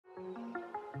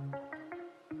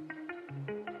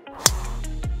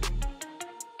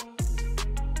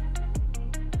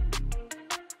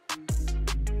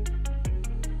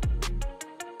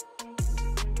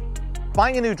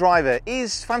Buying a new driver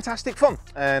is fantastic fun,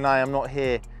 and I am not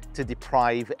here to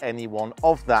deprive anyone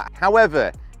of that.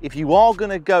 However, if you are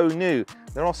going to go new,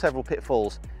 there are several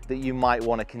pitfalls that you might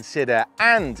want to consider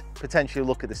and potentially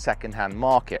look at the second-hand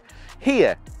market.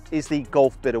 Here is the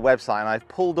Golf Bidder website, and I've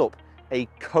pulled up a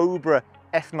Cobra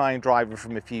F9 driver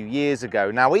from a few years ago.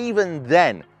 Now, even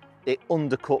then, it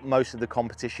undercut most of the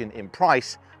competition in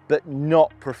price, but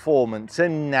not performance.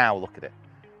 And now look at it.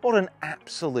 What an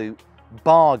absolute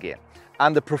bargain.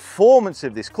 And the performance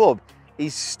of this club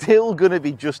is still going to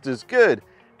be just as good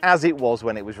as it was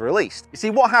when it was released. You see,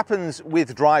 what happens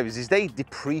with drivers is they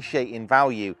depreciate in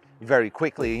value very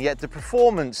quickly, and yet the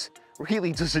performance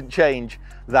really doesn't change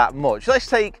that much. Let's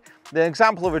take the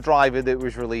example of a driver that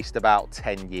was released about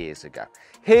 10 years ago.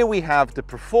 Here we have the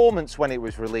performance when it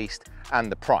was released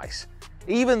and the price.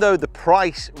 Even though the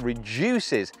price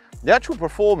reduces, the actual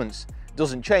performance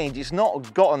doesn't change. It's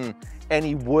not gotten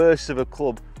any worse of a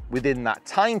club within that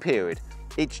time period.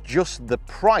 It's just the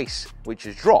price which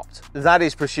has dropped. That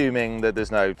is presuming that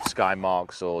there's no sky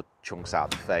marks or chunks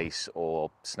out the face or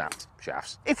snapped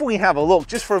shafts. If we have a look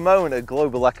just for a moment at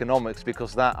global economics,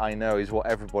 because that I know is what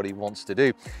everybody wants to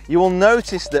do, you will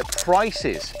notice that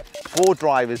prices for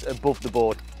drivers above the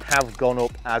board have gone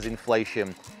up as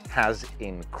inflation has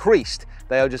increased.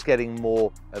 They are just getting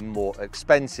more and more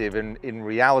expensive, and in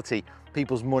reality,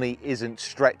 people's money isn't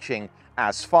stretching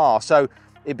as far. So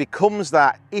it becomes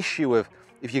that issue of,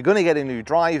 if you're going to get a new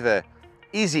driver,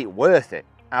 is it worth it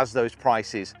as those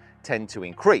prices tend to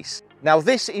increase? Now,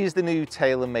 this is the new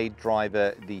tailor-made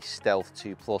driver, the Stealth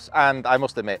 2 Plus, and I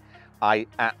must admit, I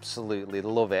absolutely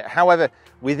love it. However,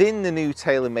 within the new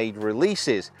tailor-made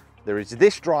releases, there is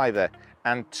this driver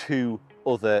and two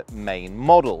other main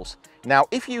models. Now,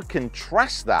 if you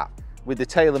contrast that with the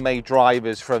tailor-made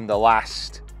drivers from the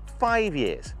last 5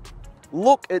 years,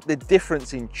 look at the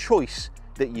difference in choice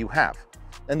that you have.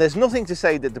 And there's nothing to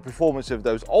say that the performance of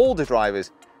those older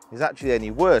drivers is actually any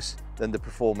worse than the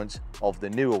performance of the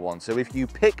newer ones. So if you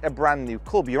pick a brand new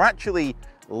club, you're actually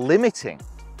limiting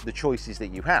the choices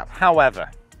that you have. However,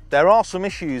 there are some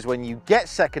issues when you get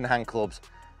second-hand clubs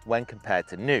when compared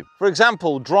to new. For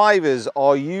example, drivers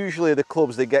are usually the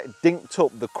clubs that get dinked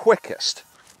up the quickest.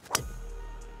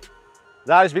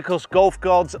 That is because golf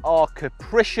gods are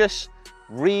capricious,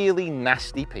 really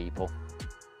nasty people.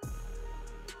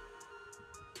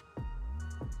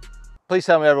 Please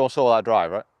tell me everyone saw that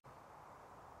drive, right?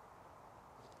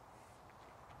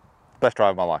 Best drive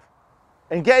of my life.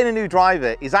 And getting a new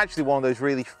driver is actually one of those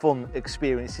really fun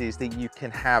experiences that you can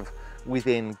have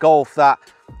within golf. That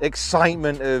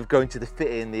excitement of going to the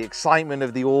fit-in, the excitement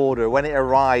of the order, when it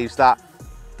arrives, that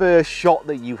first shot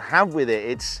that you have with it,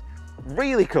 it's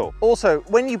really cool. Also,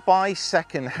 when you buy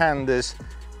second-hand, there's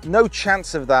no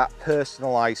chance of that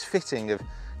personalized fitting, of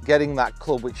getting that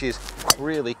club which is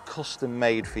really custom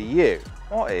made for you.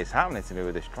 What is happening to me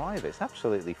with this driver? It's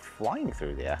absolutely flying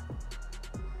through the air.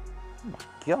 Oh my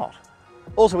God.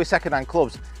 Also, with second-hand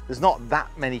clubs, there's not that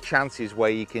many chances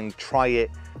where you can try it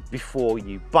before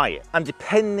you buy it. And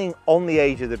depending on the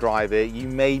age of the driver, you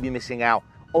may be missing out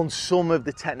on some of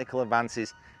the technical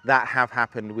advances that have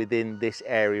happened within this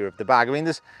area of the bag. I mean,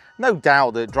 there's no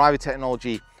doubt that driver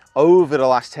technology over the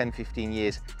last 10-15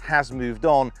 years has moved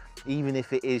on, even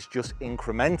if it is just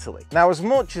incrementally. Now, as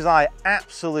much as I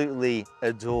absolutely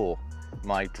adore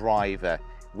my driver,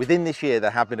 within this year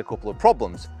there have been a couple of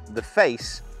problems. The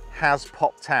face has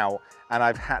popped out and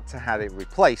I've had to have it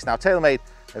replaced. Now, TaylorMade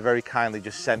have very kindly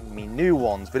just sent me new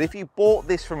ones, but if you bought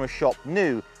this from a shop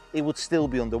new, it would still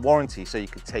be under warranty, so you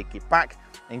could take it back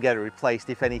and get it replaced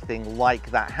if anything like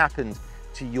that happened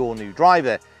to your new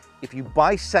driver. If you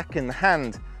buy second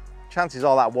hand, chances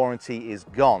are that warranty is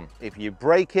gone. If you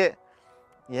break it,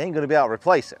 you ain't gonna be able to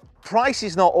replace it. Price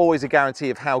is not always a guarantee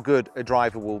of how good a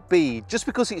driver will be. Just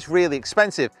because it's really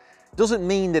expensive doesn't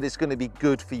mean that it's gonna be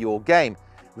good for your game.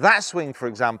 That swing, for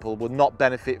example, would not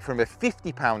benefit from a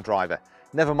 £50 driver,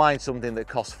 never mind something that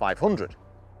costs 500.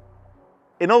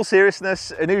 In all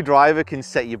seriousness, a new driver can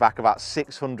set you back about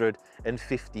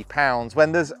 £650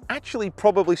 when there's actually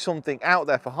probably something out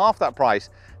there for half that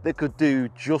price that could do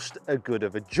just as good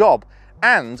of a job.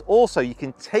 And also, you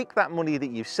can take that money that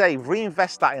you've saved,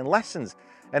 reinvest that in lessons,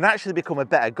 and actually become a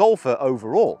better golfer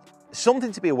overall.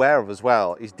 Something to be aware of as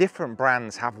well is different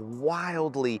brands have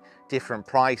wildly different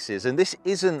prices, and this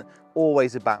isn't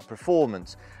always about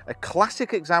performance. A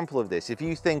classic example of this, if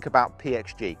you think about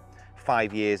PXG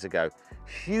 5 years ago,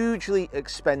 hugely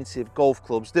expensive golf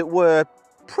clubs that were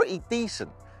pretty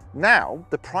decent. Now,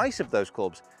 the price of those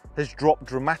clubs has dropped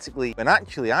dramatically, and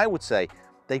actually I would say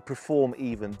they perform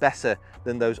even better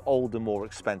than those older, more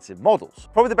expensive models.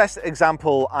 Probably the best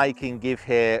example I can give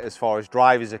here as far as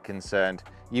drivers are concerned,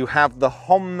 you have the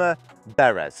Honma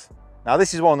Beres. Now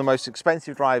this is one of the most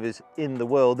expensive drivers in the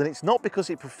world, and it's not because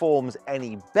it performs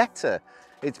any better,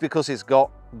 it's because it's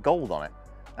got gold on it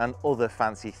and other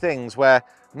fancy things, where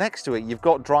next to it you've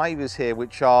got drivers here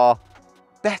which are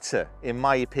better, in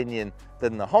my opinion,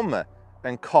 than the Honma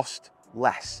and cost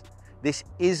less. This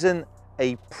isn't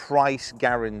a price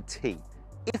guarantee.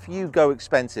 If you go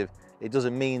expensive, it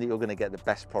doesn't mean that you're going to get the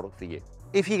best product for you.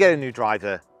 If you get a new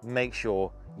driver, make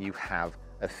sure you have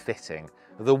a fitting.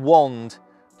 The wand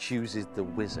chooses the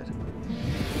wizard.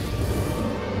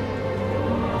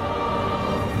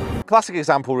 Classic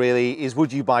example really is,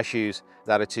 would you buy shoes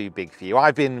that are too big for you?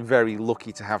 I've been very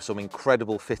lucky to have some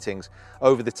incredible fittings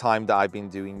over the time that I've been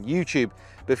doing YouTube,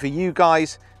 but for you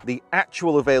guys, the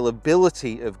actual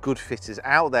availability of good fitters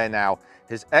out there now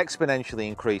has exponentially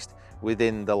increased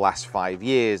within the last 5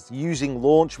 years, using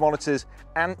launch monitors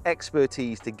and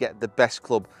expertise to get the best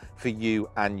club for you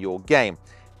and your game.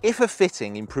 If a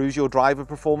fitting improves your driver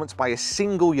performance by a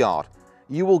single yard,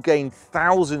 you will gain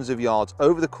thousands of yards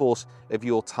over the course of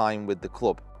your time with the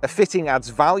club. A fitting adds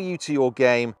value to your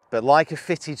game, but like a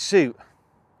fitted suit,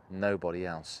 nobody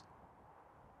else.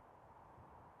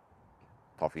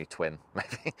 Apart from your twin,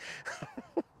 maybe.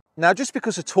 Now, just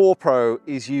because a tour pro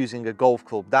is using a golf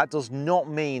club, that does not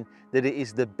mean that it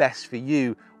is the best for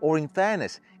you, or in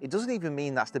fairness, it doesn't even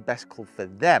mean that's the best club for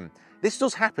them. This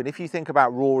does happen if you think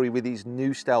about Rory with his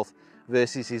new Stealth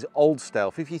versus his old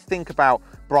Stealth, if you think about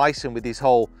Bryson with his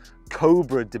whole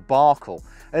Cobra debacle.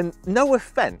 And no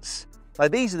offense,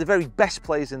 like, these are the very best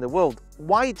players in the world.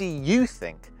 Why do you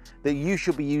think that you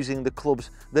should be using the clubs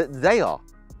that they are?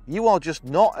 You are just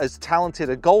not as talented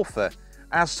a golfer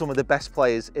as some of the best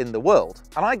players in the world.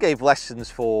 And I gave lessons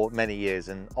for many years,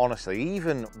 and honestly,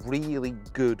 even really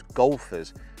good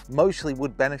golfers mostly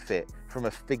would benefit from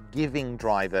a forgiving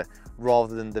driver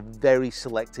rather than the very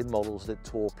selected models that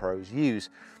tour pros use.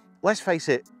 Let's face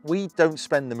it, we don't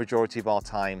spend the majority of our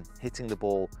time hitting the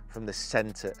ball from the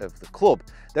center of the club.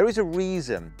 There is a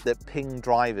reason that ping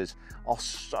drivers are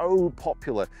so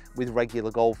popular with regular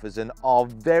golfers and are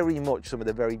very much some of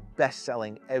the very best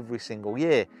selling every single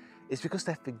year. It's because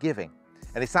they're forgiving.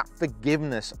 And it's that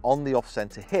forgiveness on the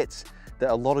off-center hits that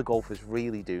a lot of golfers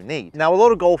really do need. Now, a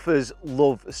lot of golfers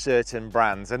love certain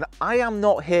brands, and I am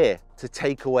not here to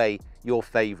take away your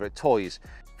favorite toys.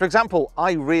 For example,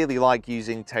 I really like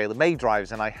using TaylorMade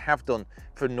drivers, and I have done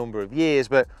for a number of years,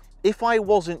 but if I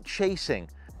wasn't chasing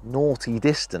naughty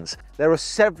distance, there are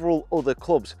several other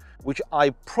clubs which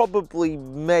I probably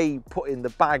may put in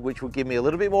the bag, which would give me a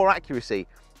little bit more accuracy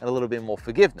and a little bit more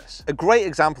forgiveness. A great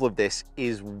example of this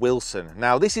is Wilson.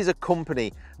 Now, this is a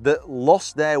company that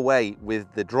lost their way with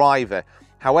the driver.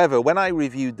 However, when I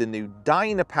reviewed the new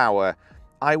Dynapower,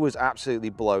 I was absolutely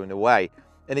blown away.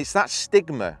 And it's that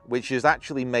stigma which has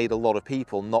actually made a lot of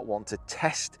people not want to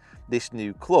test this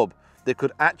new club that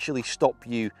could actually stop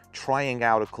you trying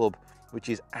out a club which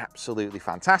is absolutely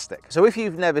fantastic. So if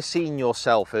you've never seen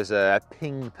yourself as a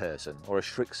ping person or a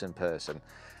Strixon person,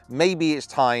 maybe it's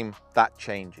time that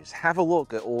changes. Have a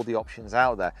look at all the options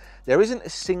out there. There isn't a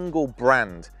single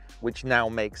brand which now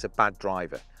makes a bad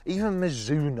driver. Even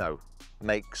Mizuno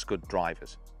makes good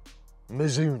drivers.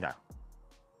 Mizuno.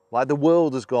 Like, the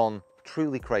world has gone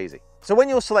truly crazy. So when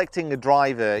you're selecting a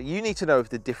driver, you need to know of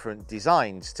the different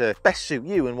designs to best suit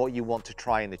you and what you want to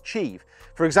try and achieve.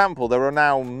 For example, there are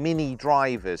now mini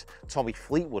drivers. Tommy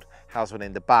Fleetwood has one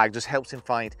in the bag, just helps him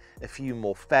find a few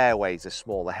more fairways, a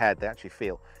smaller head. They actually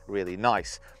feel really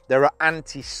nice. There are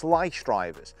anti-slice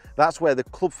drivers. That's where the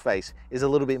club face is a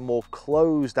little bit more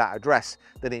closed at address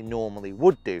than it normally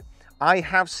would do. I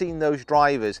have seen those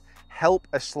drivers help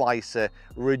a slicer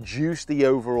reduce the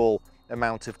overall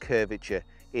amount of curvature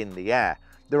in the air.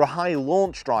 There are high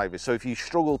launch drivers, so if you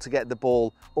struggle to get the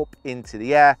ball up into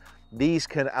the air, these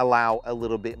can allow a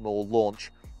little bit more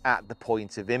launch at the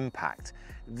point of impact.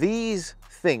 These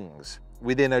things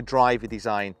within a driver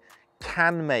design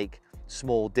can make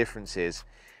small differences.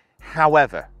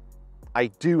 However, I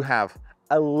do have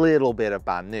a little bit of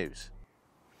bad news.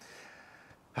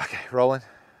 Okay, rolling.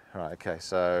 All right, okay,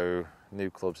 so new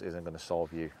clubs isn't going to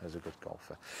solve you as a good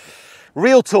golfer.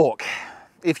 Real talk.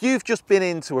 If you've just been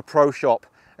into a pro shop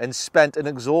and spent an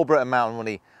exorbitant amount of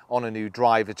money on a new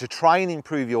driver to try and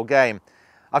improve your game,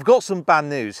 I've got some bad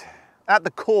news. At the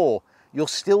core, you're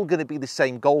still going to be the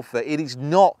same golfer. It is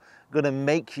not going to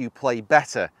make you play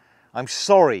better. I'm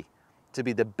sorry to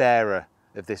be the bearer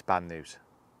of this bad news.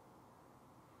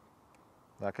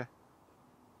 Okay?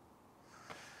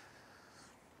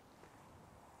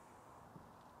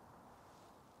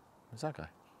 Where's that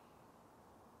guy?